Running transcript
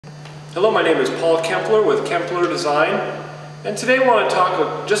Hello, my name is Paul Kempler with Kempler Design, and today I want to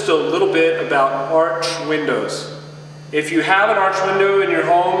talk just a little bit about arch windows. If you have an arch window in your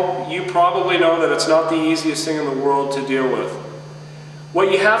home, you probably know that it's not the easiest thing in the world to deal with.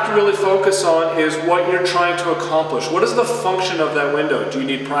 What you have to really focus on is what you're trying to accomplish. What is the function of that window? Do you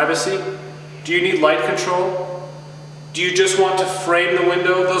need privacy? Do you need light control? Do you just want to frame the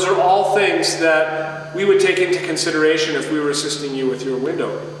window? Those are all things that we would take into consideration if we were assisting you with your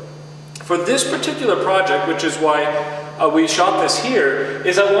window. For this particular project, which is why we shot this here,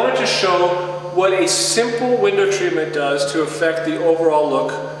 is I wanted to show what a simple window treatment does to affect the overall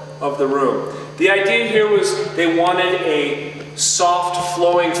look of the room. The idea here was they wanted a soft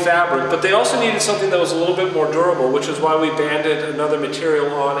flowing fabric, but they also needed something that was a little bit more durable, which is why we banded another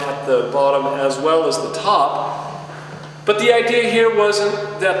material on at the bottom as well as the top. But the idea here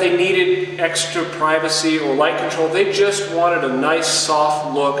wasn't that they needed extra privacy or light control. They just wanted a nice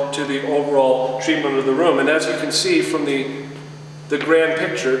soft look to the overall treatment of the room. And as you can see from the grand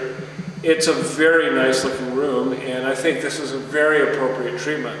picture, it's a very nice looking room, and I think this is a very appropriate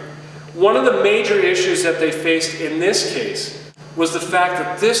treatment. One of the major issues that they faced in this case was the fact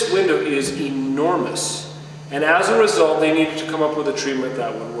that this window is enormous. And as a result, they needed to come up with a treatment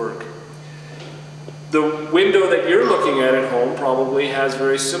that would work. The window that you're looking at home probably has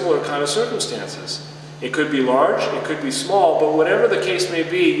very similar kind of circumstances. It could be large, it could be small, but whatever the case may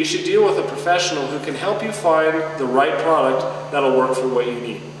be, you should deal with a professional who can help you find the right product that'll work for what you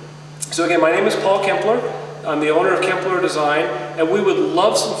need. So again, my name is Paul Kempler. I'm the owner of Kempler Design, and we would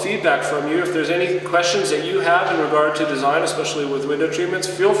love some feedback from you. If there's any questions that you have in regard to design, especially with window treatments,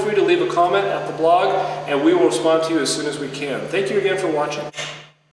 feel free to leave a comment at the blog, and we will respond to you as soon as we can. Thank you again for watching.